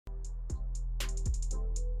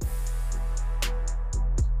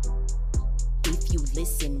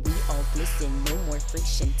listen, we all glisten, no more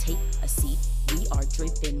friction, take a seat. We are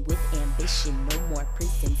driven with ambition, no more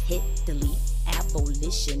prisons, hit delete.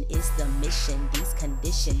 Abolition is the mission, these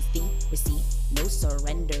conditions, the receipt. No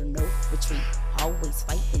surrender, no retreat, always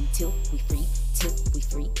fight until we free, till we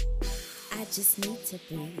free. I just need to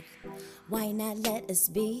breathe, why not let us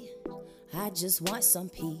be? I just want some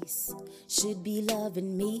peace, should be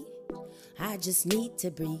loving me. I just need to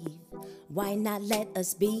breathe, why not let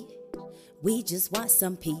us be? We just want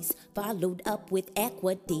some peace, followed up with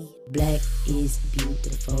equity. Black is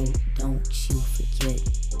beautiful, don't you forget.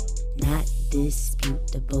 Not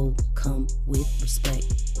disputable, come with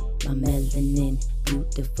respect. My melanin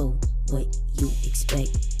beautiful, what you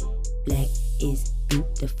expect. Black is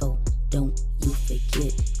beautiful, don't you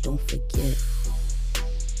forget, don't forget.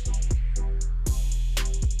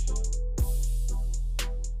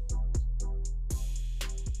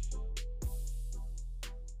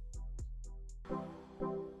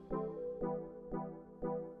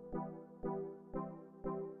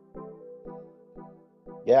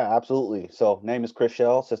 Yeah, absolutely. So, name is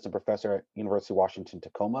Schell, assistant professor at University of Washington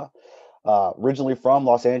Tacoma. Originally from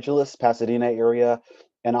Los Angeles, Pasadena area,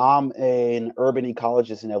 and I'm an urban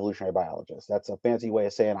ecologist and evolutionary biologist. That's a fancy way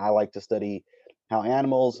of saying I like to study how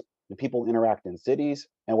animals and people interact in cities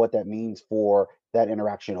and what that means for that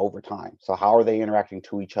interaction over time. So, how are they interacting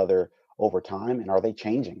to each other over time, and are they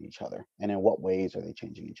changing each other? And in what ways are they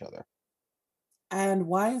changing each other? And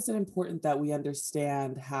why is it important that we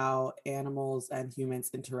understand how animals and humans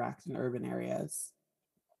interact in urban areas?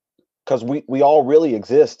 Because we all really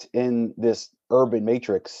exist in this urban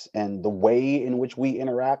matrix, and the way in which we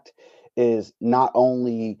interact is not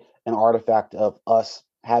only an artifact of us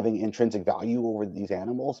having intrinsic value over these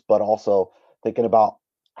animals, but also thinking about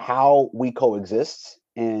how we coexist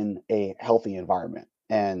in a healthy environment.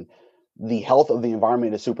 And the health of the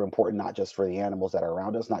environment is super important, not just for the animals that are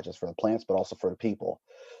around us, not just for the plants, but also for the people.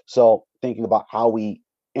 So thinking about how we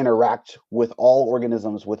interact with all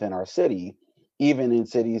organisms within our city, even in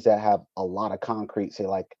cities that have a lot of concrete, say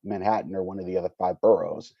like Manhattan or one of the other five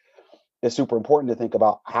boroughs, it's super important to think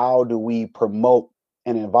about how do we promote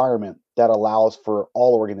an environment that allows for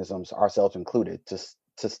all organisms, ourselves included,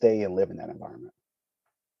 to stay and live in that environment.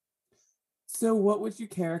 So, what would you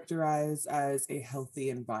characterize as a healthy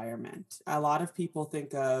environment? A lot of people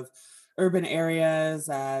think of urban areas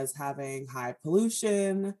as having high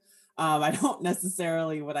pollution. I don't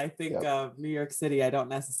necessarily, when I think Yep. of New York City, I don't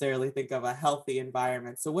necessarily think of a healthy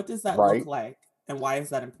environment. So, what does that look Right. like, and why is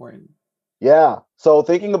that important? Yeah. So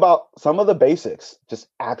thinking about some of the basics, just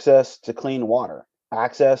access to clean water,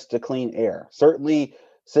 access to clean air. Certainly,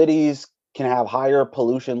 cities can have higher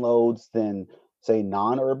pollution loads than, say,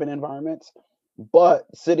 non-urban environments, but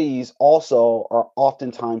cities also are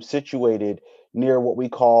oftentimes situated near what we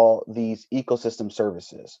call these ecosystem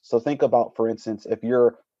services. So think about, for instance, if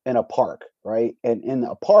you're in a park, right? And in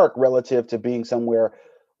a park, relative to being somewhere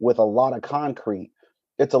with a lot of concrete,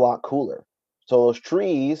 it's a lot cooler. So those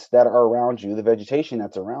trees that are around you, the vegetation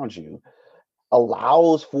that's around you,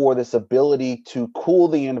 allows for this ability to cool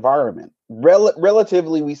the environment.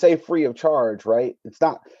 Relatively, we say free of charge, right? It's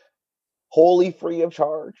not wholly free of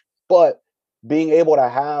charge, but being able to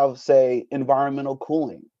have, say, environmental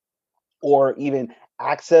cooling or even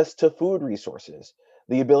access to food resources,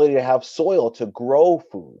 the ability to have soil to grow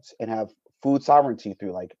foods and have food sovereignty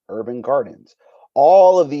through like urban gardens.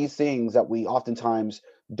 All of these things that we oftentimes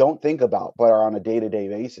don't think about, but are on a day to day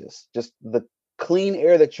basis. Just the clean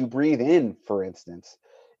air that you breathe in, for instance,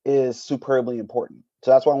 is superbly important.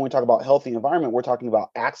 So that's why when we talk about healthy environment, we're talking about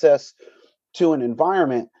access to an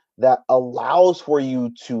environment that allows for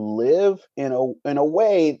you to live in a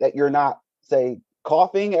way that you're not, say,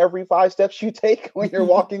 coughing every 5 steps you take when you're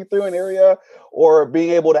walking through an area, or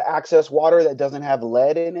being able to access water that doesn't have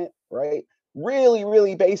lead in it, right? Really,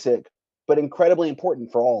 really basic, but incredibly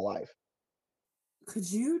important for all life.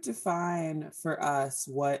 Could you define for us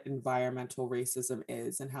what environmental racism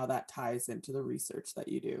is and how that ties into the research that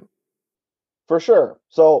you do? For sure.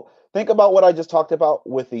 So think about what I just talked about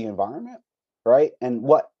with the environment, right? And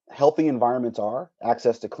what healthy environments are: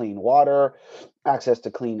 access to clean water, access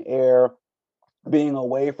to clean air, being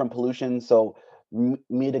away from pollution, so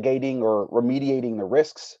mitigating or remediating the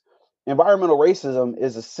risks. Environmental racism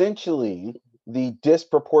is essentially the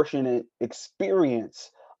disproportionate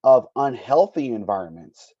experience of unhealthy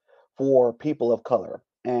environments for people of color.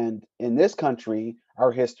 And in this country,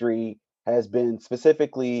 our history has been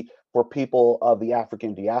specifically for people of the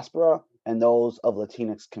African diaspora and those of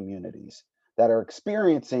Latinx communities that are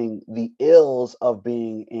experiencing the ills of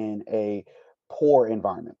being in a poor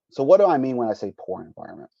environment. So what do I mean when I say poor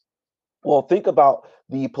environment? Well, think about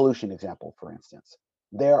the pollution example, for instance.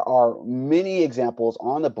 There are many examples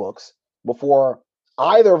on the books before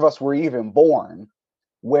either of us were even born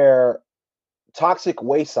where toxic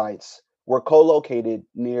waste sites were co-located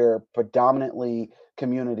near predominantly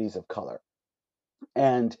communities of color.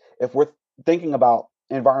 And if we're thinking about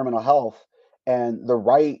environmental health and the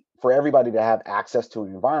right for everybody to have access to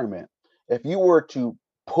an environment, if you were to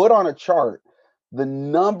put on a chart the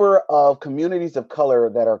number of communities of color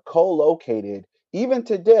that are co-located even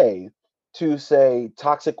today to say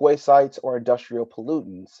toxic waste sites or industrial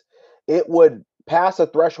pollutants, it would pass a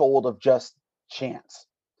threshold of just chance.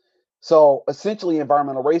 So essentially,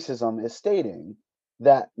 environmental racism is stating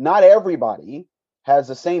that not everybody has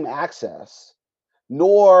the same access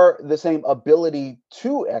nor the same ability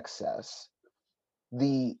to access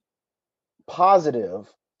the positive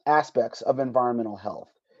aspects of environmental health.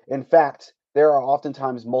 In fact, there are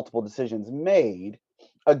oftentimes multiple decisions made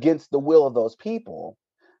against the will of those people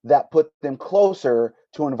that put them closer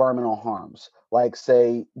to environmental harms, like,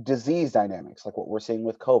 say, disease dynamics, like what we're seeing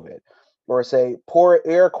with COVID, or say, poor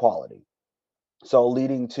air quality. So,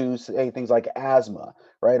 leading to, say, things like asthma,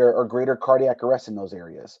 right, or greater cardiac arrest in those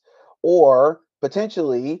areas, or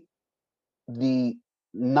potentially the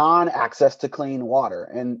non-access to clean water.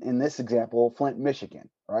 And in this example, Flint, Michigan,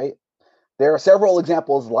 right? There are several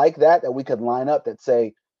examples like that we could line up that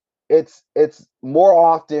say it's more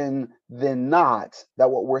often than not that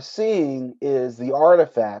what we're seeing is the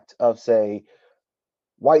artifact of, say,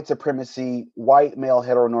 white supremacy, white male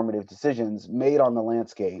heteronormative decisions made on the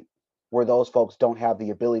landscape where those folks don't have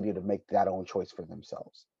the ability to make that own choice for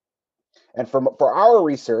themselves. And for our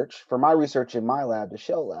research, for my research in my lab, the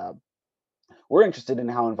Schell lab, we're interested in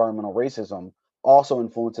how environmental racism also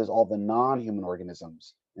influences all the non-human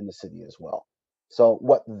organisms in the city as well. So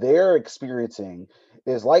what they're experiencing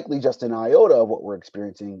is likely just an iota of what we're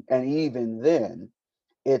experiencing, and even then,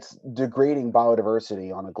 it's degrading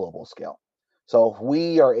biodiversity on a global scale. So if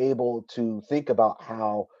we are able to think about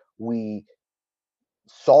how we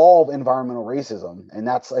solve environmental racism, and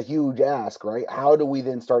that's a huge ask, right? How do we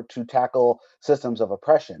then start to tackle systems of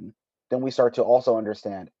oppression? Then we start to also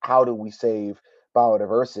understand how do we save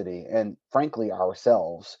biodiversity and, frankly,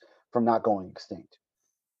 ourselves from not going extinct.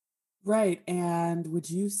 Right. And would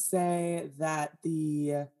you say that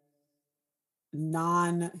the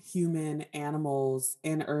non-human animals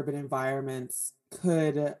in urban environments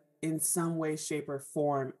could, in some way, shape, or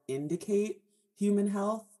form, indicate human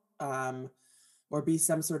health, or be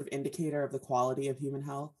some sort of indicator of the quality of human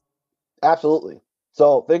health? Absolutely.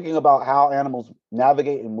 So thinking about how animals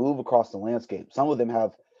navigate and move across the landscape, some of them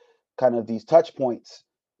have kind of these touch points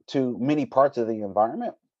to many parts of the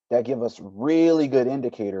environment that give us really good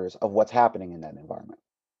indicators of what's happening in that environment.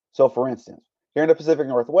 So, for instance, here in the Pacific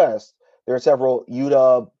Northwest, there are several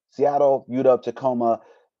UW, Seattle, UW, Tacoma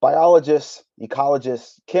biologists,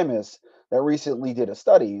 ecologists, chemists that recently did a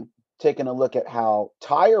study taking a look at how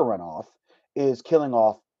tire runoff is killing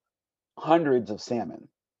off hundreds of salmon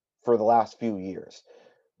for the last few years.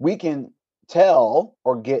 We can tell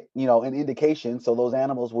or get, an indication. So those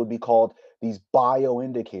animals would be called these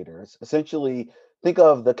bioindicators. Essentially, think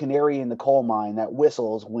of the canary in the coal mine that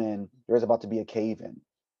whistles when there's about to be a cave in.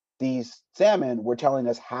 These salmon were telling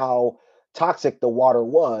us how toxic the water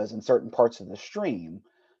was in certain parts of the stream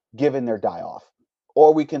given their die off.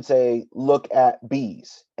 Or we can say, look at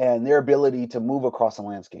bees and their ability to move across a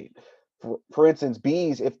landscape. For instance,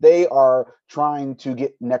 bees, if they are trying to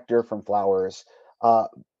get nectar from flowers, uh,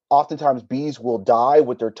 oftentimes bees will die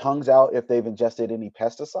with their tongues out if they've ingested any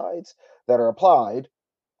pesticides that are applied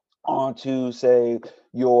onto, say,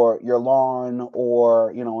 your lawn or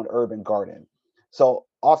an urban garden. So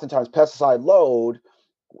oftentimes pesticide load,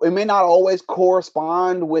 it may not always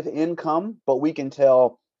correspond with income, but we can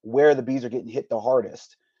tell where the bees are getting hit the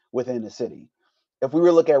hardest within the city. If we were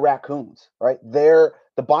to look at raccoons, right, they're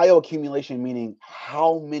the bioaccumulation, meaning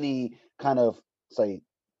how many kind of, say,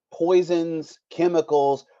 poisons,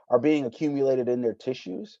 chemicals are being accumulated in their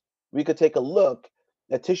tissues. We could take a look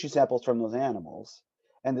at tissue samples from those animals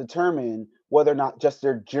and determine whether or not just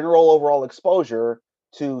their general overall exposure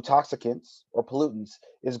to toxicants or pollutants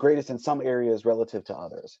is greatest in some areas relative to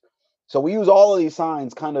others. So we use all of these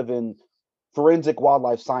signs kind of in forensic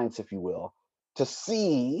wildlife science, if you will, to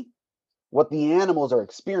see what the animals are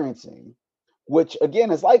experiencing, which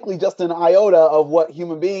again is likely just an iota of what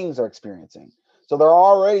human beings are experiencing. So there are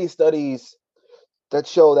already studies that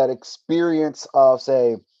show that experience of,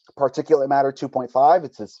 say, particulate matter 2.5,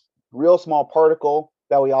 it's this real small particle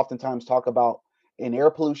that we oftentimes talk about in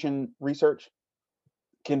air pollution research,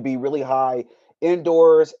 can be really high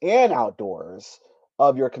indoors and outdoors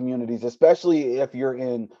of your communities, especially if you're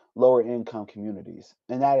in lower income communities.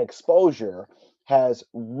 And that exposure has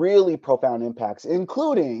really profound impacts,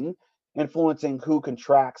 including influencing who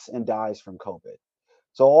contracts and dies from COVID.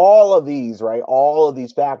 So all of these, right, all of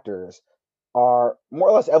these factors are more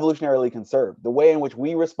or less evolutionarily conserved. The way in which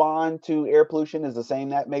we respond to air pollution is the same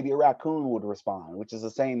that maybe a raccoon would respond, which is the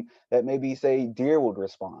same that maybe, say, deer would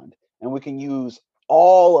respond. And we can use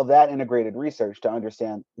all of that integrated research to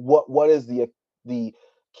understand what is the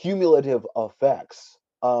cumulative effects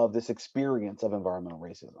of this experience of environmental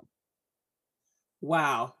racism.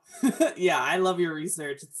 Wow. Yeah, I love your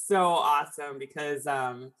research. It's so awesome because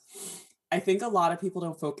I think a lot of people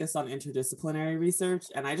don't focus on interdisciplinary research.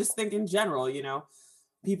 And I just think in general,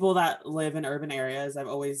 people that live in urban areas, I've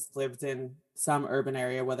always lived in some urban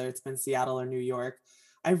area, whether it's been Seattle or New York.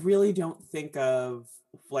 I really don't think of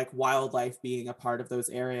like wildlife being a part of those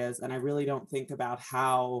areas. And I really don't think about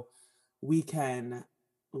how we can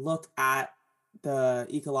look at the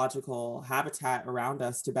ecological habitat around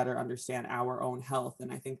us to better understand our own health.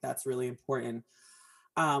 And I think that's really important.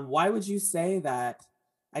 Why would you say that?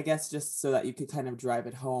 I guess just so that you could kind of drive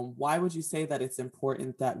it home, why would you say that it's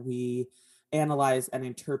important that we analyze and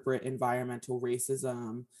interpret environmental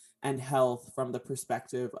racism and health from the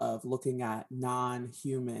perspective of looking at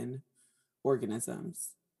non-human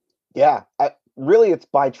organisms? Yeah, really, it's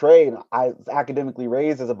by trade. I was academically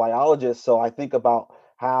raised as a biologist, so I think about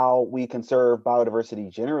how we conserve biodiversity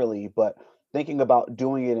generally, but thinking about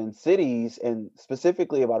doing it in cities and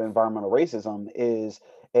specifically about environmental racism is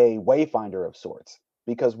a wayfinder of sorts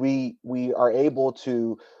because we are able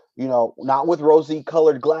to, not with rosy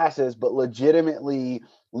colored glasses, but legitimately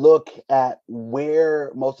look at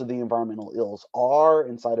where most of the environmental ills are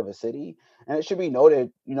inside of a city. And it should be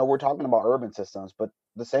noted, we're talking about urban systems, but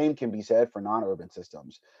the same can be said for non-urban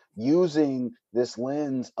systems, using this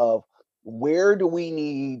lens of where do we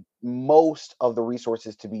need most of the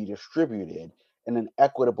resources to be distributed in an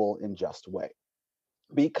equitable and just way.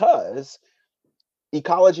 Because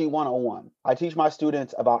Ecology 101, I teach my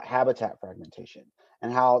students about habitat fragmentation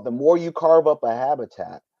and how the more you carve up a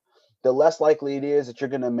habitat, the less likely it is that you're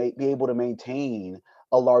going to be able to maintain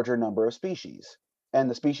a larger number of species. And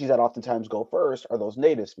the species that oftentimes go first are those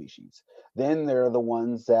native species. Then there are the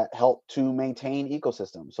ones that help to maintain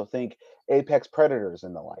ecosystems. So think apex predators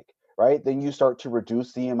and the like, right? Then you start to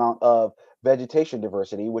reduce the amount of vegetation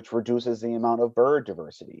diversity, which reduces the amount of bird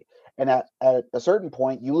diversity. And at a certain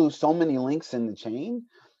point, you lose so many links in the chain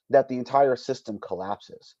that the entire system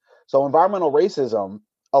collapses. So environmental racism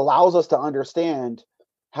allows us to understand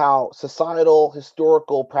how societal,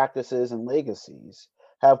 historical practices and legacies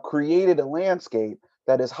have created a landscape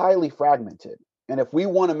that is highly fragmented. And if we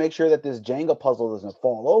want to make sure that this Jenga puzzle doesn't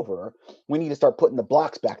fall over, we need to start putting the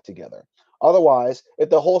blocks back together. Otherwise, if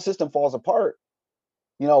the whole system falls apart,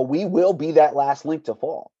 we will be that last link to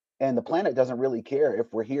fall. And the planet doesn't really care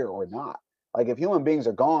if we're here or not. Like if human beings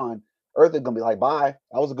are gone, Earth is gonna be like, bye.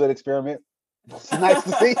 That was a good experiment. It's nice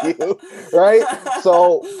to see you, right?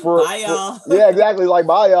 So Bye, for y'all. yeah, exactly. Like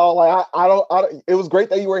bye, y'all. Like I don't. It was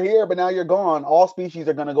great that you were here, but now you're gone. All species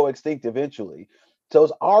are gonna go extinct eventually. So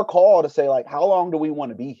it's our call to say like, how long do we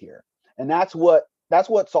want to be here? And that's what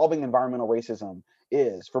solving environmental racism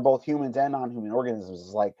is for both humans and non-human organisms.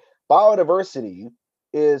 Is like biodiversity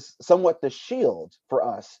is somewhat the shield for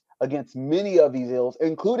us against many of these ills,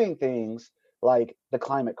 including things like the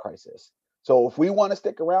climate crisis. So if we want to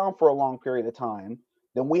stick around for a long period of time,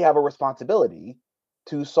 then we have a responsibility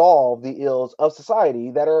to solve the ills of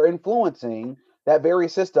society that are influencing that very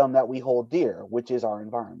system that we hold dear, which is our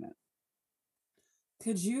environment.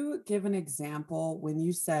 Could you give an example when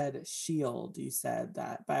you said shield? You said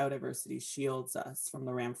that biodiversity shields us from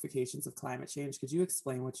the ramifications of climate change. Could you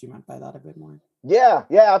explain what you meant by that a bit more? Yeah,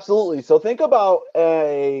 yeah, absolutely. So think about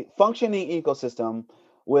a functioning ecosystem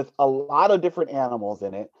with a lot of different animals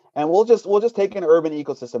in it. And we'll just take an urban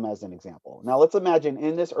ecosystem as an example. Now let's imagine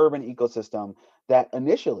in this urban ecosystem that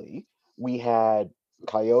initially we had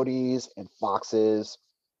coyotes and foxes,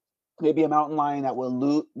 maybe a mountain lion that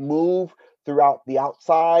will move throughout the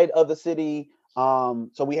outside of the city.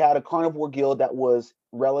 So we had a carnivore guild that was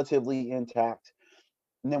relatively intact,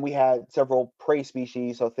 and then we had several prey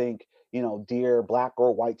species. So think, deer, black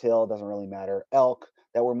or whitetail, doesn't really matter. Elk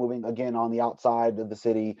that were moving again on the outside of the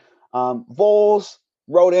city. Voles,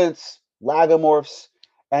 rodents, lagomorphs,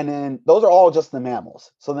 and then those are all just the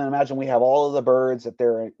mammals. So then imagine we have all of the birds that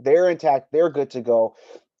they're intact, they're good to go,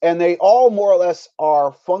 and they all more or less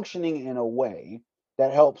are functioning in a way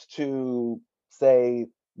that helps to say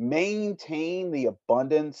maintain the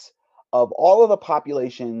abundance of all of the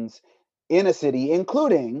populations in a city,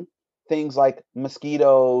 including things like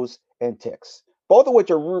mosquitoes and ticks. both of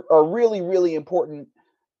which are really, really important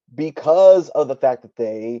because of the fact that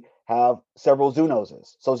they have several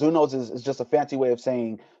zoonoses. So zoonoses is just a fancy way of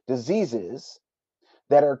saying diseases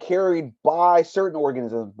that are carried by certain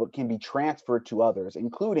organisms but can be transferred to others,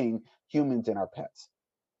 including humans and our pets.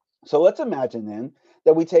 So let's imagine then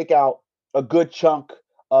that we take out a good chunk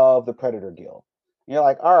of the predator gill. And you're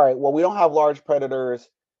like, all right, well, we don't have large predators.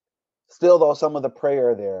 Still, though, some of the prey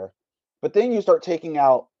are there. But then you start taking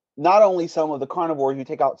out not only some of the carnivores, you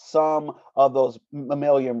take out some of those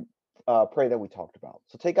mammalian prey that we talked about.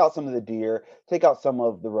 So take out some of the deer, take out some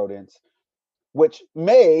of the rodents, which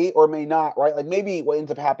may or may not, right? Like maybe what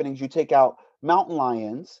ends up happening is you take out mountain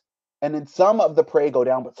lions and then some of the prey go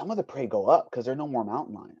down, but some of the prey go up because there are no more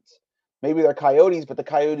mountain lions. Maybe they're coyotes, but the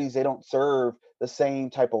coyotes, they don't serve the same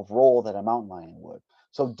type of role that a mountain lion would.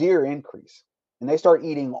 So deer increase and they start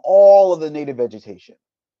eating all of the native vegetation.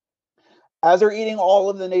 As they're eating all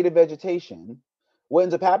of the native vegetation, what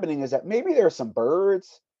ends up happening is that maybe there are some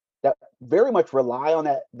birds that very much rely on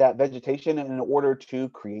that vegetation in order to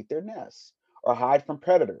create their nests or hide from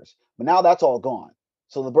predators. But now that's all gone.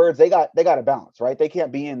 So the birds, they got a balance, right? They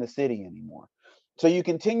can't be in the city anymore. So you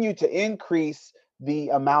continue to increase the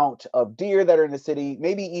amount of deer that are in the city.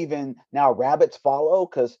 Maybe even now rabbits follow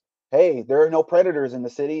because hey, there are no predators in the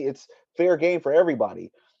city. It's fair game for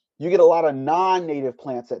everybody. You get a lot of non-native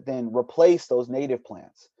plants that then replace those native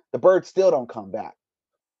plants. The birds still don't come back.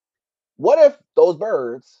 What if those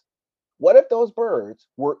birds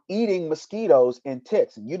were eating mosquitoes and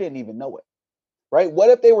ticks and you didn't even know it, right?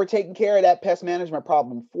 What if they were taking care of that pest management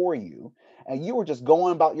problem for you and you were just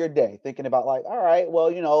going about your day thinking about like, all right,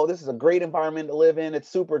 well, this is a great environment to live in. It's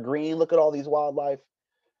super green. Look at all these wildlife.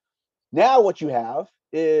 Now what you have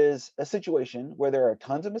is a situation where there are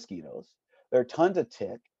tons of mosquitoes, there are tons of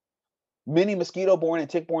tick. Many mosquito-borne and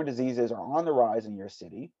tick-borne diseases are on the rise in your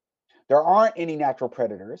city. There aren't any natural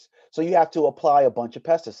predators, so you have to apply a bunch of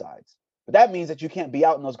pesticides. But that means that you can't be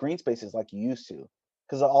out in those green spaces like you used to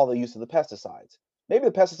because of all the use of the pesticides. Maybe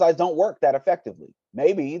the pesticides don't work that effectively.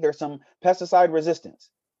 Maybe there's some pesticide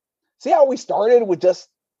resistance. See how we started with just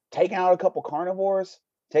taking out a couple carnivores,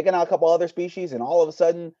 taking out a couple other species, and all of a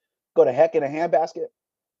sudden go to heck in a handbasket?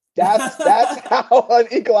 That's how an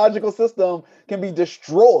ecological system can be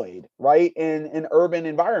destroyed, right, in an urban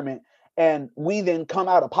environment. And we then come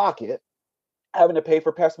out of pocket having to pay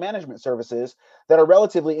for pest management services that are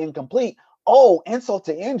relatively incomplete. Oh, insult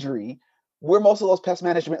to injury, where most of those pest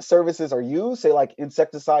management services are used, say like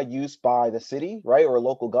insecticide use by the city, right, or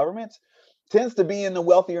local governments, tends to be in the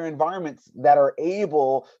wealthier environments that are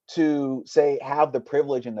able to, say, have the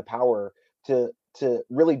privilege and the power to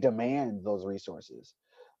really demand those resources.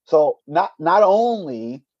 So not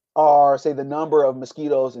only are, say, the number of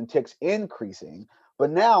mosquitoes and ticks increasing, but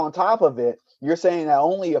now on top of it, you're saying that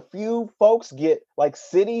only a few folks get like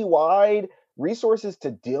citywide resources to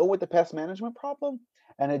deal with the pest management problem,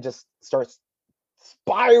 and it just starts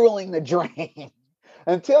spiraling the drain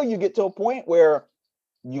until you get to a point where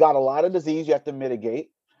you got a lot of disease you have to mitigate.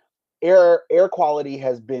 Air quality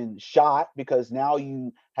has been shot because now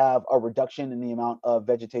you have a reduction in the amount of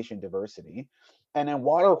vegetation diversity. And then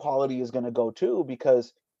water quality is going to go too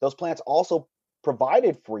because those plants also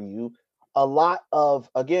provided for you a lot of,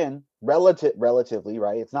 again, relatively,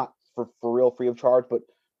 right? It's not for real free of charge, but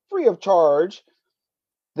free of charge,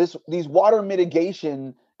 these water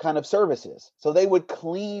mitigation kind of services. So they would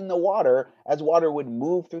clean the water as water would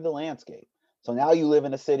move through the landscape. So now you live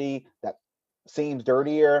in a city that seems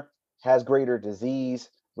dirtier, has greater disease,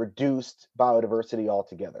 reduced biodiversity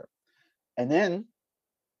altogether. And then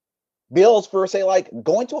bills for, say, like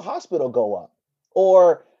going to a hospital go up,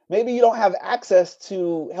 or maybe you don't have access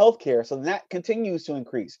to healthcare, so that continues to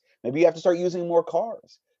increase. Maybe you have to start using more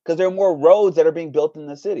cars because there are more roads that are being built in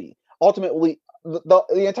the city. Ultimately,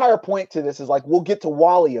 the entire point to this is like we'll get to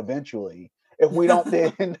Wally eventually if we don't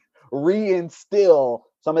then reinstill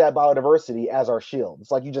some of that biodiversity as our shield.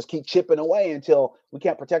 It's like you just keep chipping away until we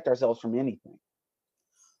can't protect ourselves from anything.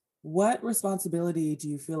 What responsibility do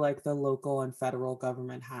you feel like the local and federal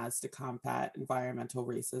government has to combat environmental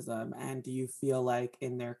racism? And do you feel like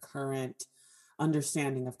in their current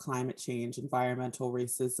understanding of climate change, environmental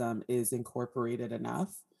racism is incorporated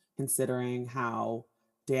enough, considering how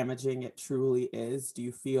damaging it truly is? Do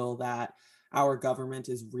you feel that our government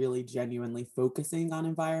is really genuinely focusing on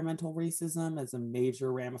environmental racism as a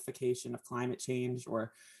major ramification of climate change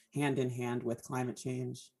or hand in hand with climate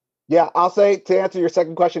change? Yeah, I'll say to answer your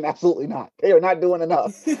second question, absolutely not. They are not doing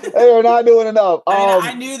enough. They are not doing enough.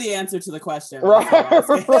 I knew the answer to the question. Right,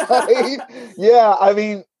 right. Yeah, I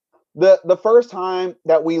mean, the first time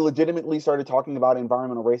that we legitimately started talking about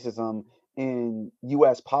environmental racism in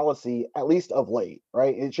US policy, at least of late,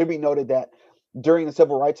 right? It should be noted that during the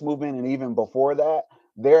civil rights movement and even before that,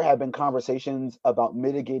 there have been conversations about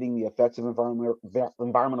mitigating the effects of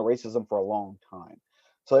environmental racism for a long time.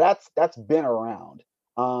 So that's been around.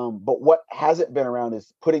 But what hasn't been around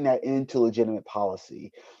is putting that into legitimate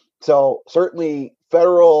policy. So certainly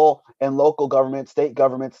federal and local governments, state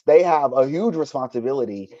governments, they have a huge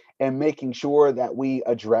responsibility in making sure that we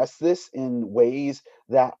address this in ways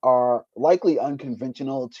that are likely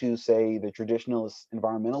unconventional to, say, the traditionalist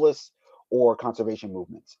environmentalists or conservation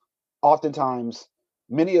movements. Oftentimes,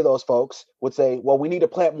 many of those folks would say, well, we need to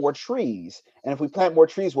plant more trees. And if we plant more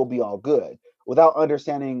trees, we'll be all good, without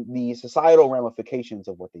understanding the societal ramifications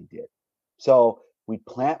of what they did. So we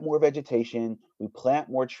plant more vegetation, we plant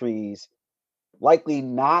more trees, likely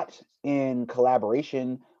not in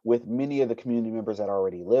collaboration with many of the community members that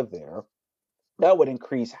already live there. That would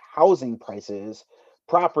increase housing prices,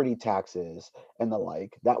 property taxes, and the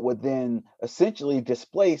like. That would then essentially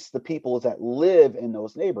displace the people that live in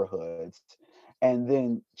those neighborhoods and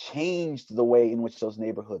then change the way in which those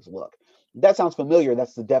neighborhoods look. That sounds familiar.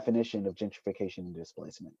 That's the definition of gentrification and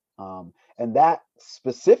displacement. And that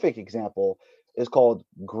specific example is called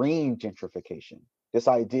green gentrification. This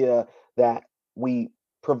idea that we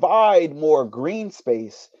provide more green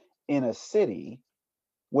space in a city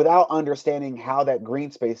without understanding how that green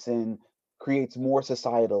space then creates more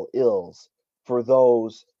societal ills for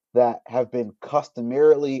those that have been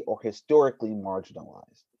customarily or historically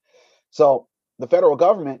marginalized. So the federal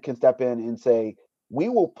government can step in and say, we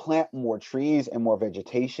will plant more trees and more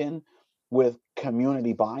vegetation with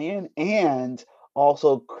community buy in and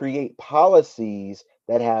also create policies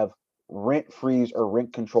that have rent freeze or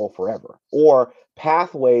rent control forever, or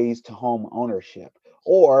pathways to home ownership,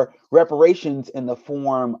 or reparations in the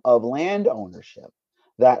form of land ownership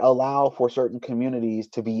that allow for certain communities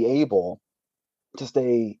to be able to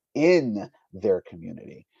stay in their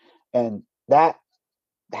community. And that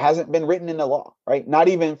hasn't been written into law, right? Not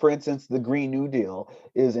even, for instance, the Green New Deal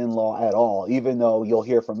is in law at all, even though you'll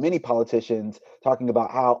hear from many politicians talking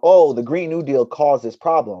about how, oh, the Green New Deal caused this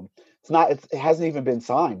problem. It hasn't even been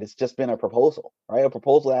signed. It's just been a proposal, right? A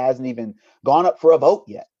proposal that hasn't even gone up for a vote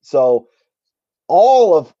yet. So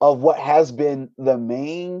all of what has been the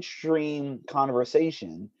mainstream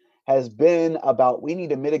conversation has been about we need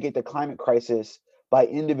to mitigate the climate crisis by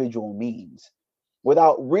individual means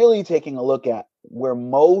without really taking a look at where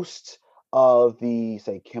most of the,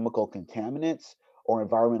 say, chemical contaminants or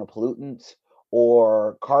environmental pollutants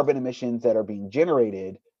or carbon emissions that are being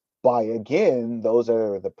generated by, again, those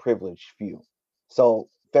are the privileged few. So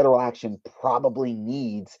federal action probably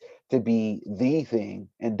needs to be the thing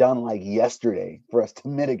and done like yesterday for us to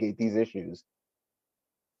mitigate these issues.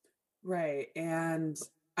 Right. And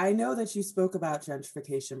I know that you spoke about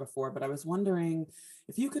gentrification before, but I was wondering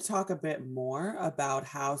if you could talk a bit more about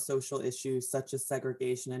how social issues such as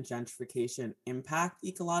segregation and gentrification impact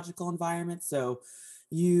ecological environments. So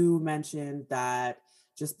you mentioned that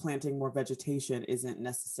just planting more vegetation isn't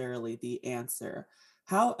necessarily the answer.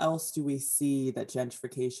 How else do we see that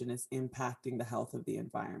gentrification is impacting the health of the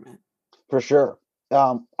environment? For sure.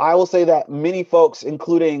 I will say that many folks,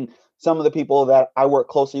 including some of the people that I work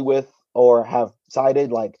closely with or have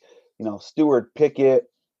cited, like, Stuart Pickett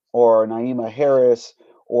or Naima Harris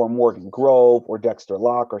or Morgan Grove or Dexter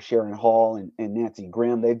Locke or Sharon Hall and Nancy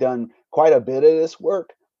Grimm, they've done quite a bit of this work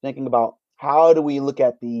thinking about how do we look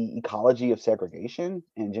at the ecology of segregation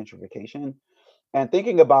and gentrification and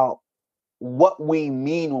thinking about what we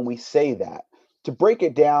mean when we say that. To break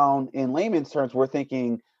it down in layman's terms, we're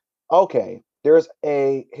thinking, okay, there's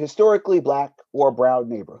a historically black or brown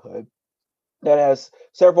neighborhood that has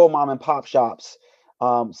several mom and pop shops,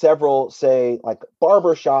 several, say, like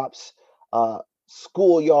barber shops,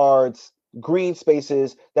 schoolyards, green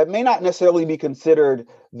spaces that may not necessarily be considered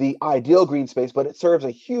the ideal green space, but it serves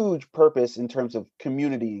a huge purpose in terms of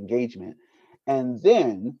community engagement. And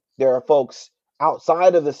then there are folks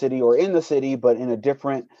outside of the city or in the city, but in a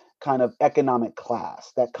different kind of economic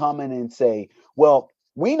class that come in and say, well,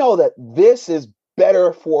 we know that this is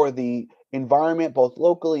better for the environment, both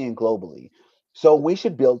locally and globally. So we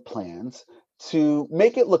should build plans to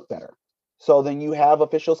make it look better. So then you have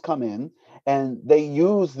officials come in and they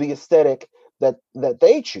use the aesthetic that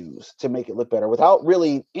they choose to make it look better without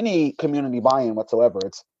really any community buy-in whatsoever.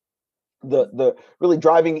 It's the really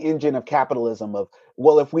driving engine of capitalism of,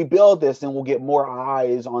 well, if we build this, then we'll get more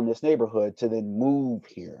eyes on this neighborhood to then move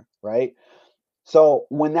here, right? So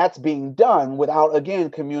when that's being done without,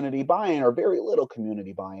 again, community buy-in or very little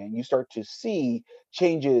community buy-in, you start to see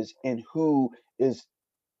changes in who is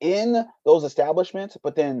in those establishments,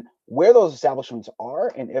 but then where those establishments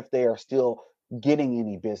are and if they are still getting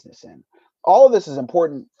any business in. All of this is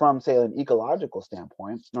important from, say, an ecological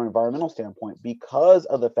standpoint or environmental standpoint because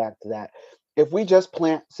of the fact that if we just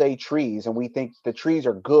plant, say, trees and we think the trees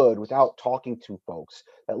are good without talking to folks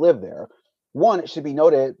that live there, one, it should be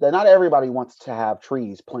noted that not everybody wants to have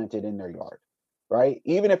trees planted in their yard, right?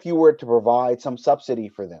 Even if you were to provide some subsidy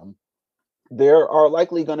for them, there are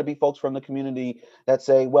likely going to be folks from the community that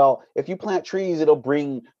say, well, if you plant trees, it'll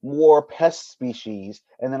bring more pest species,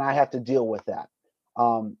 and then I have to deal with that.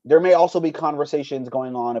 There may also be conversations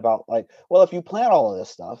going on about, like, well, if you plant all of this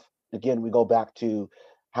stuff, again, we go back to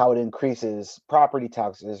how it increases property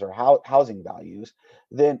taxes or housing values.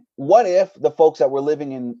 Then what if the folks that were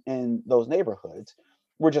living in those neighborhoods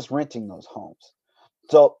were just renting those homes?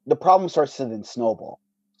 So the problem starts to then snowball.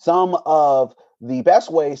 Some of the best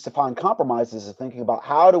ways to find compromises is thinking about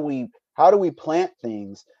how do we plant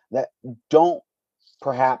things that don't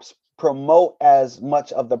perhaps promote as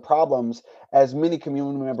much of the problems as many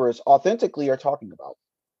community members authentically are talking about.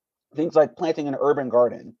 Things like planting an urban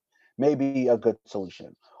garden may be a good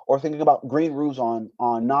solution, or thinking about green roofs on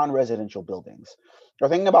non-residential buildings, or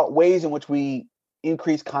thinking about ways in which we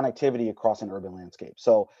increase connectivity across an urban landscape.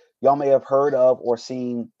 So y'all may have heard of or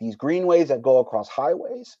seen these greenways that go across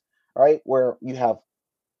highways, right? Where you have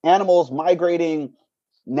animals migrating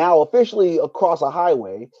now officially across a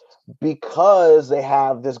highway because they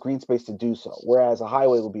have this green space to do so, whereas a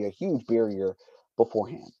highway would be a huge barrier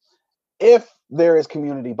beforehand. If there is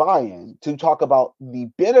community buy-in to talk about the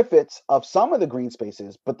benefits of some of the green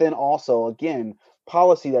spaces, but then also, again,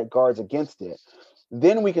 policy that guards against it,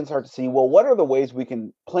 then we can start to see, well, what are the ways we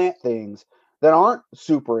can plant things that aren't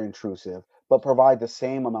super intrusive, but provide the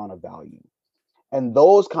same amount of value? And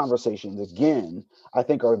those conversations, again, I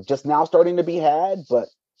think are just now starting to be had, but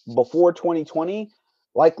before 2020,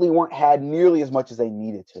 likely weren't had nearly as much as they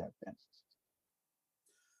needed to have been.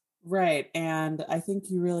 Right. And I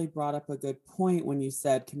think you really brought up a good point when you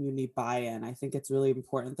said community buy in. I think it's really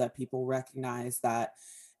important that people recognize that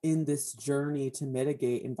in this journey to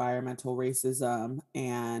mitigate environmental racism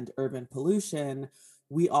and urban pollution,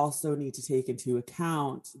 we also need to take into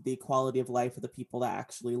account the quality of life of the people that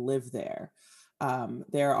actually live there.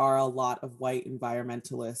 There are a lot of white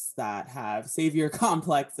environmentalists that have savior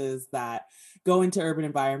complexes that go into urban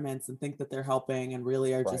environments and think that they're helping and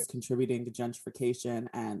really are Right. just contributing to gentrification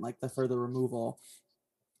and like the further removal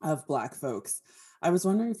of Black folks. I was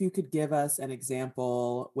wondering if you could give us an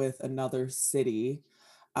example with another city,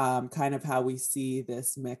 kind of how we see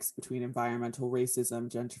this mix between environmental racism,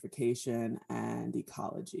 gentrification, and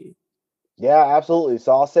ecology. Yeah, absolutely.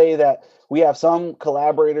 So I'll say that we have some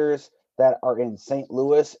collaborators that are in St.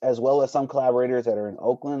 Louis, as well as some collaborators that are in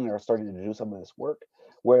Oakland that are starting to do some of this work,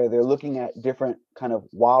 where they're looking at different kind of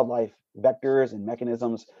wildlife vectors and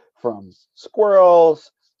mechanisms, from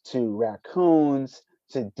squirrels to raccoons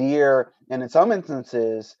to deer, and in some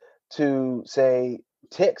instances to, say,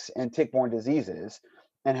 ticks and tick-borne diseases,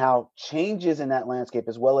 and how changes in that landscape,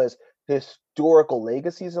 as well as historical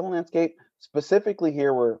legacies of the landscape. Specifically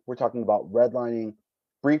here, we're talking about redlining.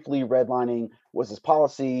 Briefly, redlining was this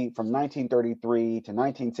policy from 1933 to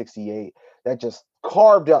 1968 that just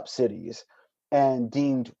carved up cities and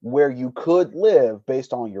deemed where you could live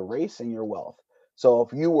based on your race and your wealth. So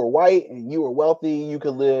if you were white and you were wealthy, you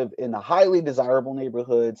could live in the highly desirable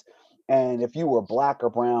neighborhoods. And if you were black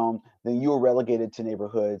or brown, then you were relegated to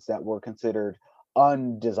neighborhoods that were considered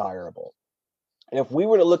undesirable. If we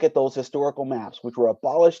were to look at those historical maps, which were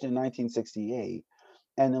abolished in 1968,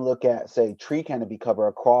 and then look at, say, tree canopy cover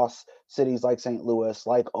across cities like St. Louis,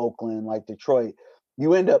 like Oakland, like Detroit,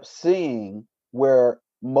 you end up seeing where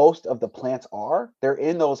most of the plants are. They're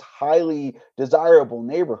in those highly desirable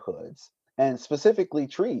neighborhoods, and specifically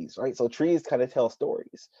trees, right? So trees kind of tell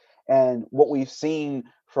stories. And what we've seen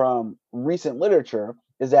from recent literature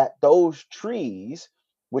is that those trees,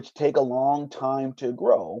 which take a long time to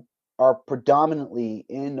grow, are predominantly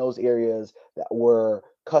in those areas that were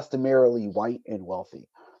customarily white and wealthy.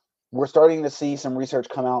 We're starting to see some research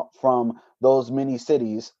come out from those many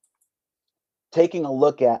cities taking a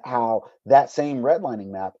look at how that same redlining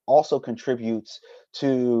map also contributes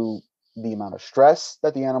to the amount of stress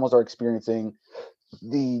that the animals are experiencing,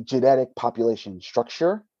 the genetic population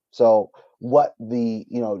structure. So what the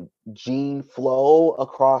gene flow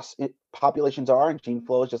across populations are, and gene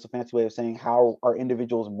flow is just a fancy way of saying how are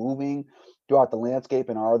individuals moving throughout the landscape,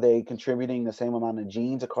 and are they contributing the same amount of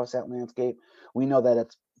genes across that landscape? We know that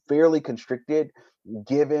it's fairly constricted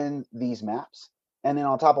given these maps. And then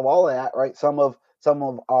on top of all of that, right, some of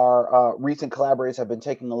our recent collaborators have been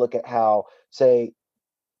taking a look at how, say,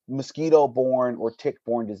 mosquito-borne or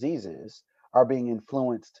tick-borne diseases are being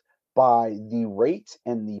influenced by the rate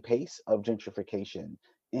and the pace of gentrification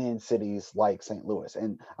in cities like St. Louis.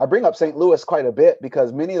 And I bring up St. Louis quite a bit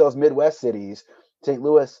because many of those Midwest cities, St.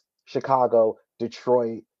 Louis, Chicago,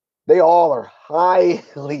 Detroit, they all are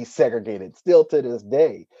highly segregated still to this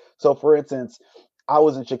day. So, for instance, I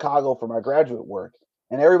was in Chicago for my graduate work,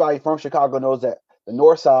 and everybody from Chicago knows that the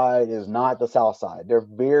North Side is not the South Side. They're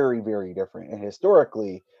very, very different. And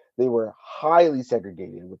historically, they were highly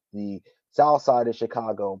segregated, with the South Side of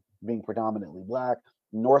Chicago being predominantly Black,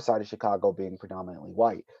 North Side of Chicago being predominantly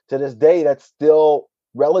white. To this day, that's still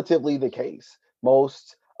relatively the case.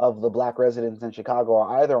 Most of the Black residents in Chicago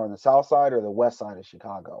are either on the South Side or the West Side of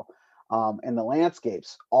Chicago. And the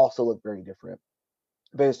landscapes also look very different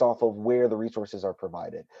based off of where the resources are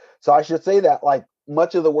provided. So I should say that, like,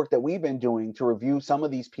 much of the work that we've been doing to review some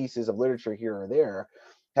of these pieces of literature here or there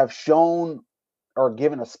have shown or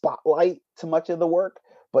given a spotlight to much of the work,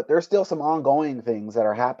 but there's still some ongoing things that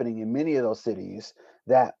are happening in many of those cities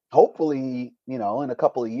that hopefully, in a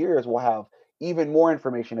couple of years we'll have even more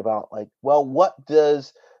information about, like, well, what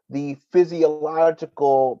does the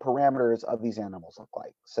physiological parameters of these animals look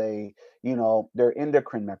like? Say, their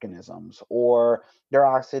endocrine mechanisms or their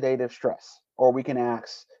oxidative stress. Or we can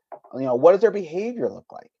ask, what does their behavior look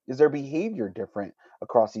like? Is their behavior different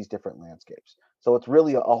across these different landscapes? So it's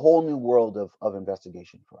really a whole new world of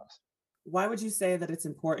investigation for us. Why would you say that it's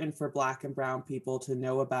important for Black and Brown people to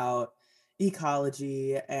know about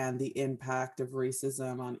ecology and the impact of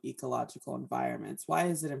racism on ecological environments? Why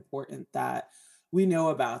is it important that we know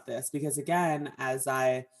about this? Because again, as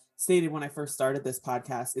I stated when I first started this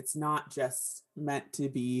podcast, it's not just meant to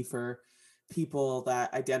be for people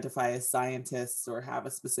that identify as scientists or have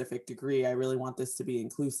a specific degree. I really want this to be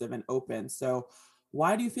inclusive and open. So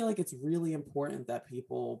why do you feel like it's really important that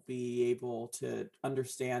people be able to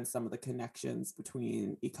understand some of the connections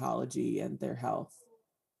between ecology and their health?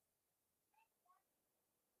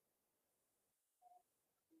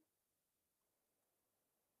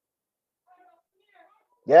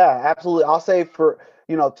 Yeah, absolutely. I'll say for,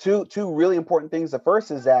 two really important things. The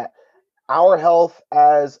first is that our health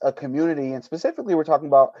as a community, and specifically we're talking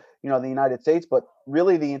about, the United States, but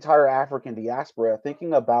really the entire African diaspora,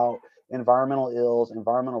 thinking about environmental ills,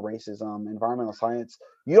 environmental racism, environmental science.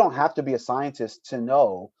 You don't have to be a scientist to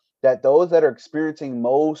know that those that are experiencing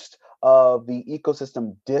most of the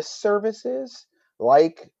ecosystem disservices,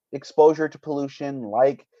 like exposure to pollution,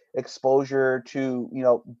 like exposure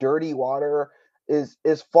to, dirty water, is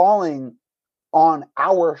falling on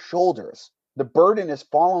our shoulders. The burden is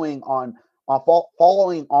following on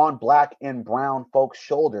Black and brown folks'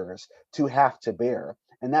 shoulders to have to bear,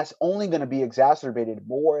 and that's only going to be exacerbated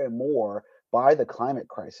more and more by the climate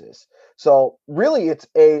crisis. So really, it's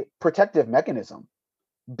a protective mechanism.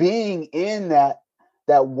 Being in that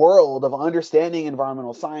world of understanding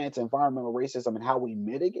environmental science, environmental racism, and how we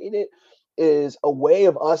mitigate it is a way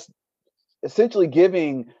of us essentially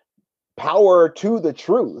giving power to the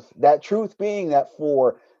truth. That truth being that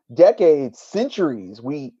for decades, centuries,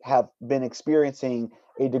 we have been experiencing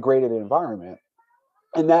a degraded environment.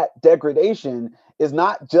 And that degradation is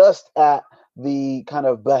not just at the kind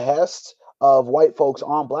of behest of white folks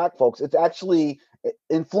on Black folks, it's actually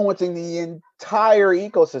influencing the entire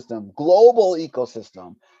ecosystem, global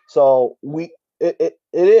ecosystem. So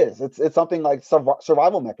it's something like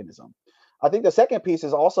survival mechanism. I think the second piece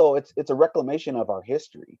is also it's a reclamation of our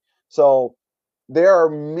history. So there are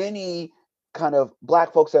many kind of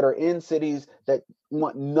Black folks that are in cities that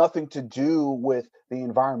want nothing to do with the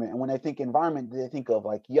environment. And when they think environment, they think of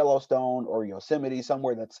like Yellowstone or Yosemite,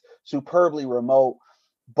 somewhere that's superbly remote.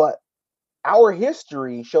 But our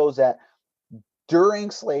history shows that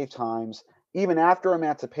during slave times, even after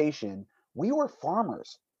emancipation, we were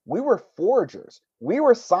farmers, we were foragers, we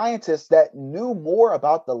were scientists that knew more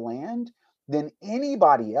about the land than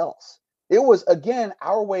anybody else. It was, again,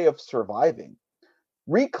 our way of surviving.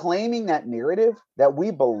 Reclaiming that narrative that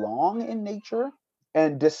we belong in nature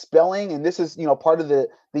and dispelling, and this is, part of the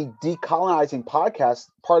decolonizing podcast.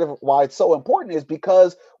 Part of why it's so important is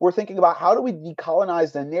because we're thinking about how do we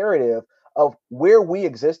decolonize the narrative of where we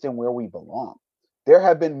exist and where we belong. There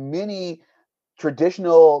have been many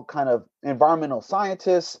traditional kind of environmental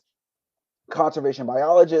scientists, conservation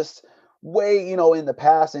biologists, way, in the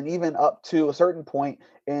past, and even up to a certain point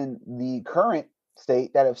in the current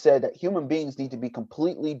state, that have said that human beings need to be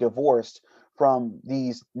completely divorced from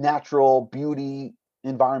these natural beauty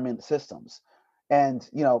environment systems. And,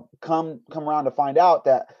 come around to find out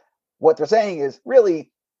that what they're saying is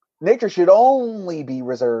really nature should only be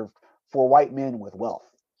reserved for white men with wealth.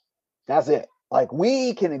 That's it. Like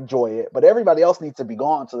we can enjoy it, but everybody else needs to be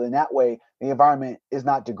gone. So then that way the environment is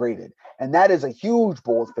not degraded. And that is a huge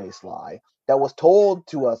bold-faced lie that was told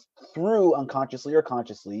to us through unconsciously or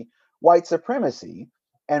consciously white supremacy.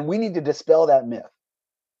 And we need to dispel that myth.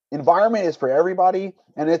 Environment is for everybody,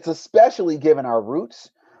 and it's especially given our roots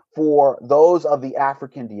for those of the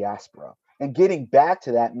African diaspora. And getting back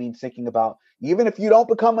to that means thinking about, even if you don't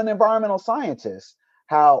become an environmental scientist,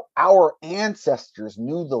 how our ancestors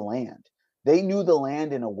knew the land. They knew the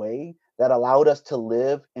land in a way that allowed us to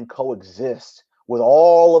live and coexist with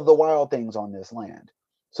all of the wild things on this land.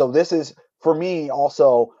 So this is, for me,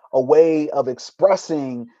 also a way of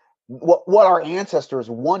expressing what our ancestors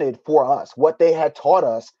wanted for us, what they had taught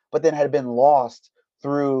us, but then had been lost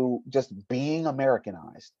through just being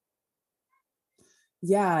Americanized.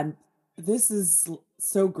 Yeah, and this is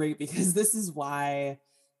so great because this is why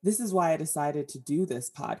I decided to do this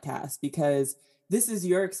podcast, because this is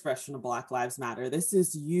your expression of Black Lives Matter. This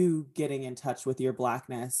is you getting in touch with your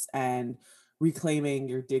Blackness and reclaiming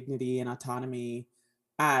your dignity and autonomy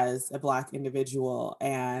as a Black individual.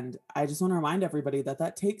 And I just want to remind everybody that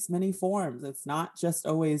that takes many forms. It's not just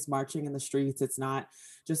always marching in the streets. It's not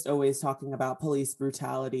just always talking about police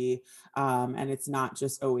brutality. And it's not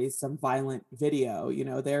just always some violent video. You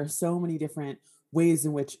know, there are so many different ways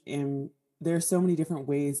in which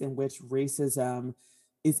racism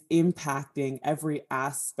is impacting every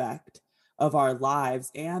aspect of our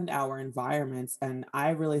lives and our environments. And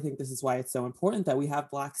I really think this is why it's so important that we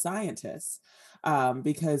have Black scientists,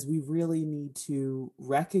 because we really need to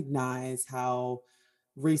recognize how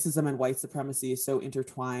racism and white supremacy is so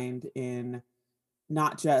intertwined in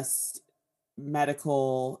not just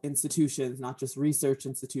medical institutions, not just research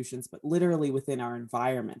institutions, but literally within our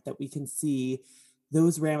environment, that we can see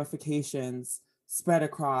those ramifications spread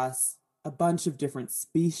across a bunch of different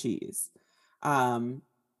species.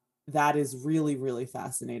 That is really, really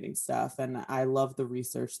fascinating stuff. And I love the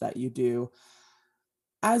research that you do.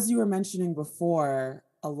 As you were mentioning before,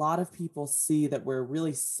 a lot of people see that we're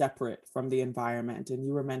really separate from the environment. And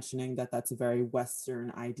you were mentioning that that's a very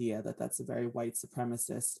Western idea, that that's a very white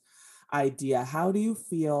supremacist idea. How do you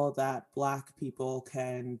feel that Black people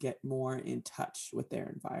can get more in touch with their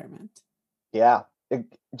environment? Yeah.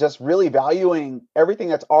 Just really valuing everything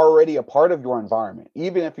that's already a part of your environment,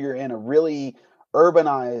 even if you're in a really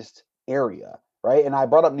urbanized area, right? And I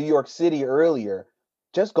brought up New York City earlier.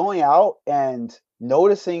 Just going out and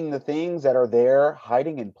noticing the things that are there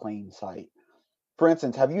hiding in plain sight. For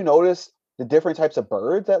instance, have you noticed the different types of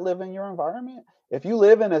birds that live in your environment? If you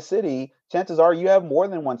live in a city, chances are you have more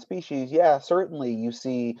than one species. Yeah, certainly you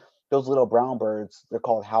see those little brown birds. They're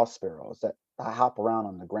called house sparrows that hop around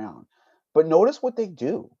on the ground. But notice what they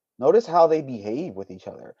do. Notice how they behave with each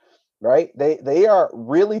other, right? They are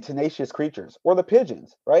really tenacious creatures. Or the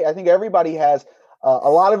pigeons, right? I think everybody has a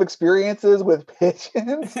lot of experiences with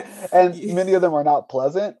pigeons, and many of them are not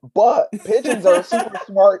pleasant. But pigeons are super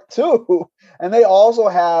smart too, and they also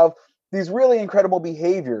have these really incredible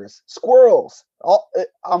behaviors. Squirrels.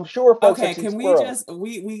 I'm sure folks have Okay, seen can we squirrels. just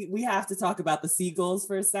we have to talk about the seagulls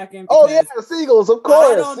for a second, Oh yeah, because seagulls, of I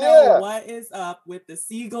course. don't know Yeah. what is up with the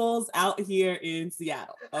seagulls out here in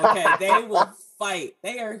Seattle. Okay, they will fight.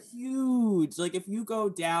 They are huge. Like if you go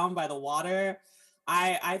down by the water,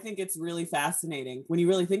 I think it's really fascinating when you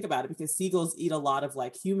really think about it, because seagulls eat a lot of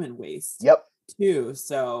like human waste Yep. too.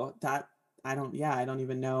 So that I don't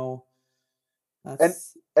even know. And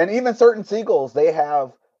That's even certain seagulls, they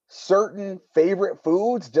have certain favorite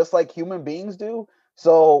foods just like human beings do.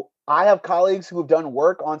 So I have colleagues who have done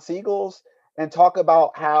work on seagulls and talk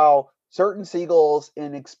about how certain seagulls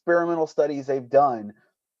in experimental studies they've done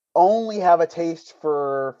only have a taste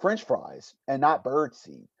for french fries and not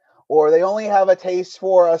birdseed, or they only have a taste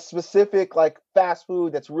for a specific like fast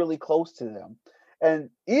food that's really close to them. And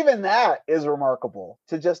even that is remarkable,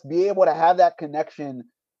 to just be able to have that connection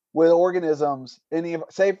with organisms in the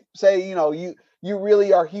say you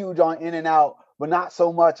really are huge on In and Out but not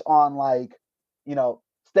so much on like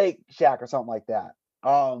Steak Shack or something like that.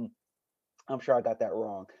 I'm sure I got that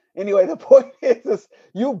wrong. Anyway, the point is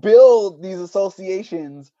you build these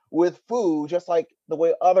associations with food just like the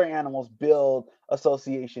way other animals build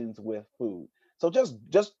associations with food. So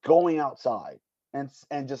just going outside and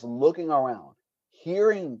just looking around,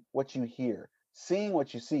 hearing what you hear, seeing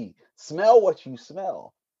what you see, smell what you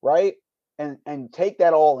smell, right? And take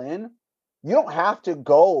that all in. You don't have to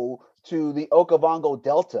go to the Okavango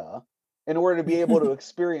Delta in order to be able to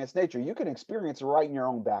experience nature. You can experience it right in your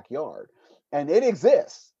own backyard. And it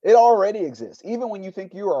exists. It already exists. Even when you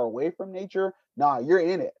think you are away from nature, nah, you're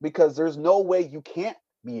in it, because there's no way you can't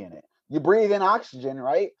be in it. You breathe in oxygen,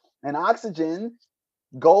 right? And oxygen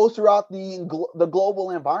goes throughout the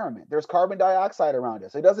global environment. There's carbon dioxide around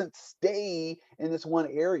us. It doesn't stay in this one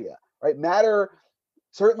area, right? Matter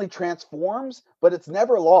certainly transforms, but it's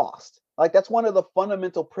never lost. Like that's one of the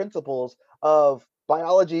fundamental principles of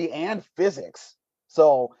biology and physics.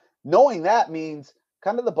 So knowing that means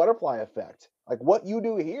kind of the butterfly effect. Like what you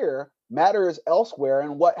do here matters elsewhere,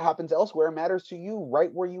 and what happens elsewhere matters to you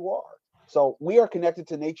right where you are. So we are connected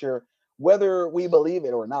to nature whether we believe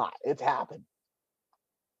it or not. It's happened.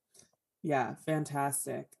 Yeah,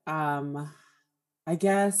 fantastic. I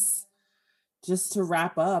guess just to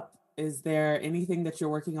wrap up, is there anything that you're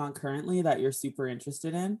working on currently that you're super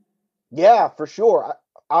interested in? Yeah, for sure.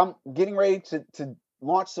 I'm getting ready to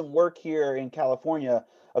launch some work here in California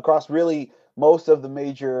across really most of the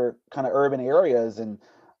major kind of urban areas, and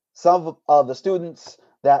some of the students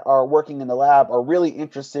that are working in the lab are really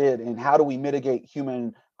interested in how do we mitigate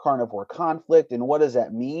human carnivore conflict and what does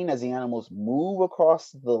that mean as the animals move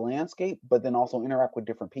across the landscape, but then also interact with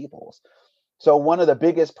different peoples. So one of the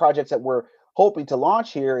biggest projects that we're hoping to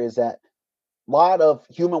launch here is that lot of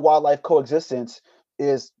human wildlife coexistence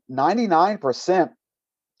is 99%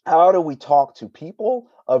 how do we talk to people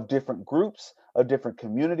of different groups, of different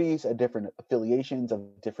communities, of different affiliations, of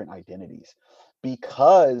different identities?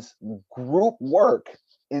 Because group work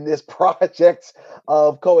in this project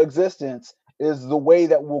of coexistence is the way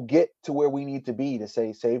that we'll get to where we need to be to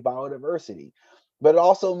say save biodiversity. But it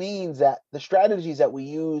also means that the strategies that we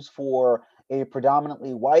use for a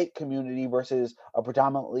predominantly white community versus a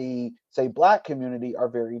predominantly, say, black community are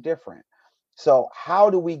very different. So,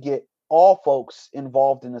 how do we get all folks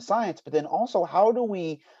involved in the science, but then also how do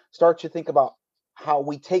we start to think about how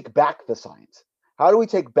we take back the science? How do we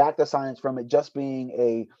take back the science from it just being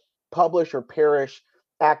a publish or perish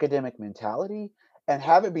academic mentality and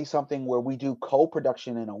have it be something where we do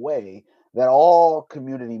co-production in a way that all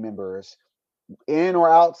community members in or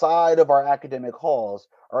outside of our academic halls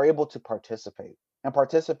are able to participate and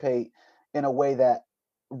participate in a way that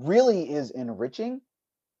really is enriching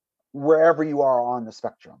wherever you are on the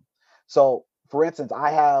spectrum. So, for instance, I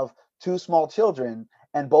have two small children,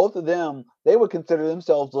 and both of them they would consider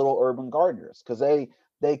themselves little urban gardeners because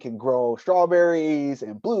they can grow strawberries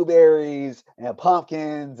and blueberries and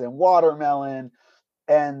pumpkins and watermelon,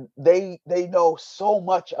 and they know so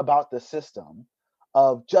much about the system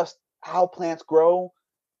of just how plants grow,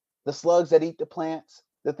 the slugs that eat the plants,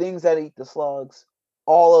 the things that eat the slugs,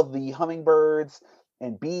 all of the hummingbirds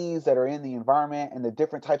and bees that are in the environment, and the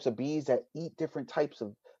different types of bees that eat different types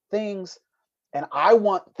of things. And I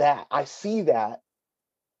want that. I see that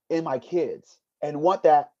in my kids and want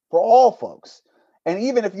that for all folks. And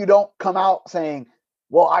even if you don't come out saying,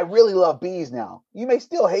 well, I really love bees now, you may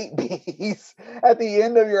still hate bees at the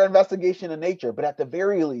end of your investigation of nature, but at the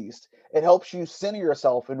very least, it helps you center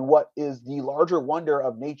yourself in what is the larger wonder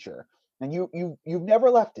of nature. And you've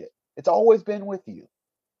never left it. It's always been with you.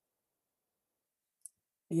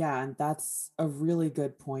 Yeah, and that's a really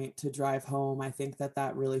good point to drive home. I think that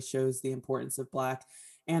that really shows the importance of Black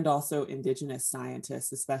and also Indigenous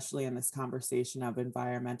scientists, especially in this conversation of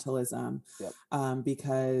environmentalism, Yep.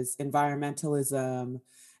 because environmentalism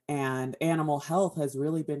and animal health has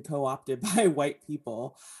really been co opted by white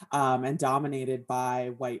people and dominated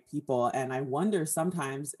by white people. And I wonder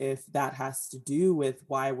sometimes if that has to do with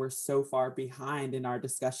why we're so far behind in our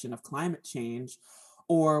discussion of climate change,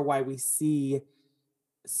 or why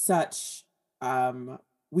such um,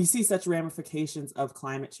 we see such ramifications of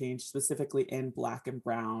climate change specifically in Black and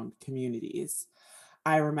Brown communities.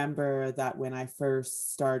 I remember that when I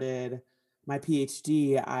first started my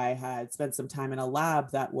PhD, I had spent some time in a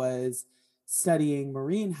lab that was studying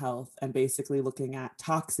marine health and basically looking at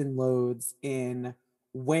toxin loads in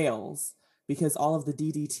whales, because all of the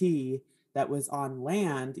DDT that was on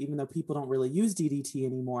land, even though people don't really use DDT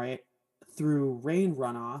anymore, it, through rain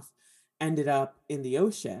runoff, ended up in the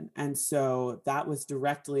ocean. And so that was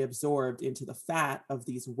directly absorbed into the fat of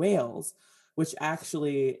these whales, which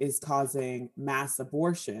actually is causing mass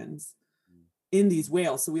abortions in these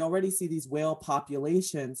whales. So we already see these whale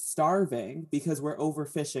populations starving because we're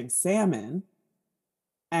overfishing salmon.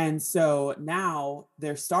 And so now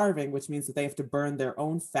they're starving, which means that they have to burn their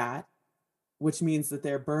own fat, which means that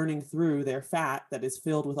they're burning through their fat that is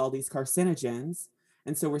filled with all these carcinogens.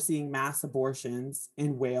 And so we're seeing mass abortions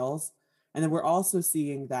in whales. And then we're also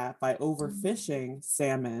seeing that by overfishing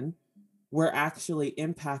salmon, we're actually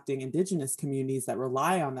impacting indigenous communities that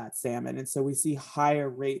rely on that salmon. And so we see higher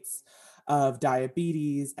rates of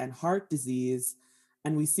diabetes and heart disease.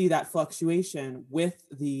 And we see that fluctuation with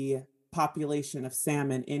the population of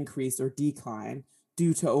salmon increase or decline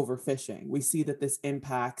due to overfishing. We see that this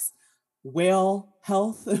impacts whale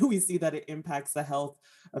health, we see that it impacts the health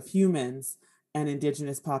of humans and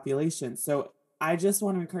indigenous populations. So I just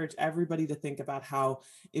want to encourage everybody to think about how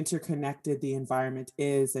interconnected the environment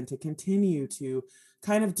is and to continue to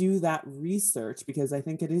kind of do that research, because I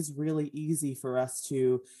think it is really easy for us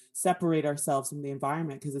to separate ourselves from the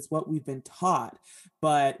environment because it's what we've been taught.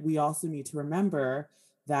 But we also need to remember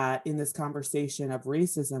that in this conversation of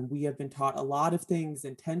racism, we have been taught a lot of things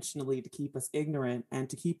intentionally to keep us ignorant and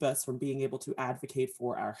to keep us from being able to advocate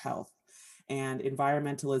for our health. And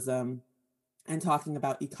environmentalism and talking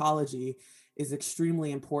about ecology is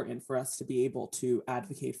extremely important for us to be able to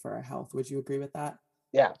advocate for our health. Would you agree with that?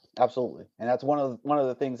 Yeah, absolutely. And that's one of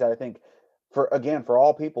the things that I think for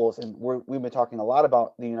all peoples, and we've been talking a lot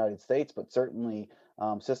about the United States, but certainly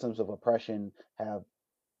systems of oppression have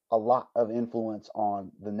a lot of influence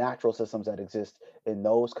on the natural systems that exist in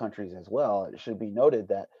those countries as well. It should be noted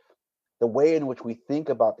that the way in which we think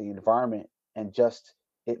about the environment and just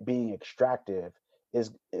it being extractive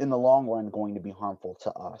is in the long run going to be harmful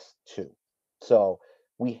to us too. So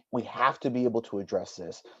we have to be able to address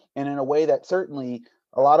this, and in a way that certainly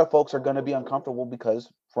a lot of folks are going to be uncomfortable,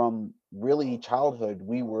 because from really childhood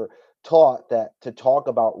we were taught that to talk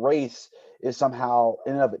about race is somehow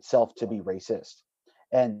in and of itself to be racist.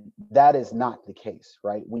 And that is not the case,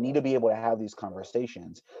 right? We need to be able to have these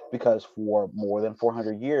conversations, because for more than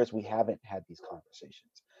 400 years we haven't had these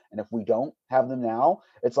conversations. And if we don't have them now,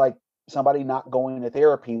 it's like somebody not going to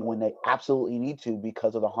therapy when they absolutely need to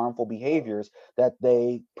because of the harmful behaviors that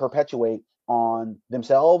they perpetuate on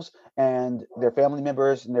themselves and their family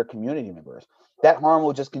members and their community members. That harm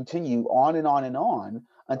will just continue on and on and on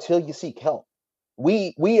until you seek help.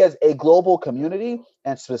 We as a global community,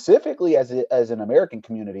 and specifically as an American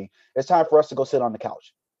community, it's time for us to go sit on the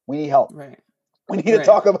couch. We need help. Right. We need to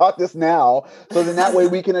talk about this now, so then that way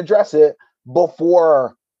we can address it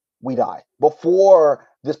before we die, before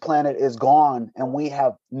this planet is gone and we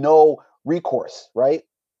have no recourse, right?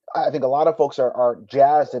 I think a lot of folks are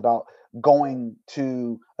jazzed about going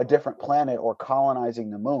to a different planet or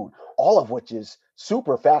colonizing the moon, all of which is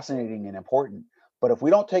super fascinating and important. But if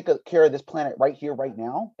we don't take care of this planet right here, right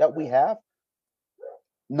now that we have,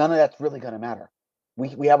 none of that's really going to matter.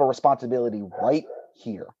 We have a responsibility right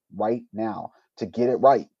here, right now, to get it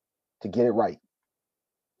right, to get it right.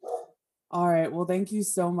 All right. Well, thank you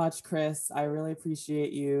so much, Chris. I really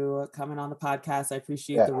appreciate you coming on the podcast. I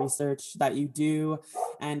appreciate the research that you do.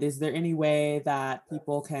 And is there any way that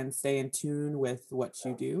people can stay in tune with what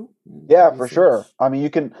you do? Yeah, for sure. I mean, you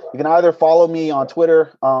can either follow me on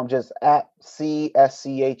Twitter, just at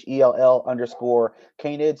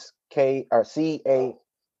CSCHELL_Canids, CANIDS.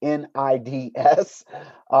 You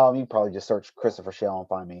probably just search Christopher Schell and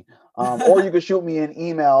find me. Or you can shoot me an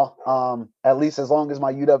email, at least as long as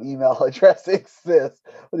my UW email address exists.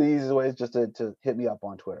 The easiest way is just to hit me up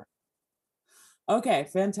on Twitter. Okay,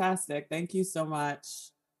 fantastic. Thank you so much.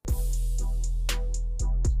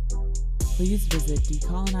 Please visit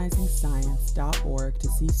decolonizingscience.org to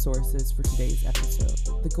see sources for today's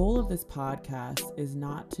episode. The goal of this podcast is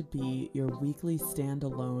not to be your weekly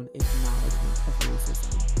standalone acknowledgement of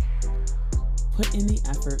racism. Put in the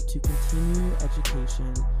effort to continue your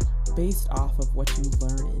education based off of what you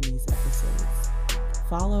learn in these episodes.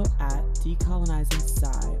 Follow at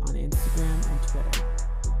decolonizingsci on Instagram and Twitter.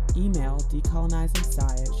 Email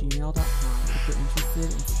decolonizingsci@gmail.com if you're interested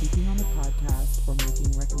in speaking on the podcast or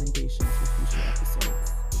making recommendations for future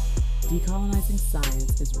episodes. Decolonizing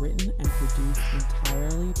Science is written and produced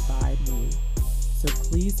entirely by me, so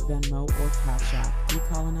please Venmo or Cash App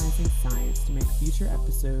Decolonizing Science to make future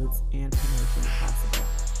episodes and promotion possible.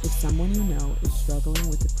 If someone you know is struggling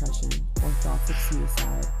with depression or thoughts of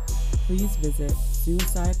suicide, please visit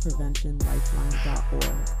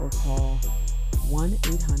suicidepreventionlifeline.org or call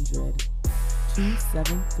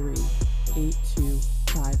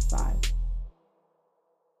 1-800-273-8255.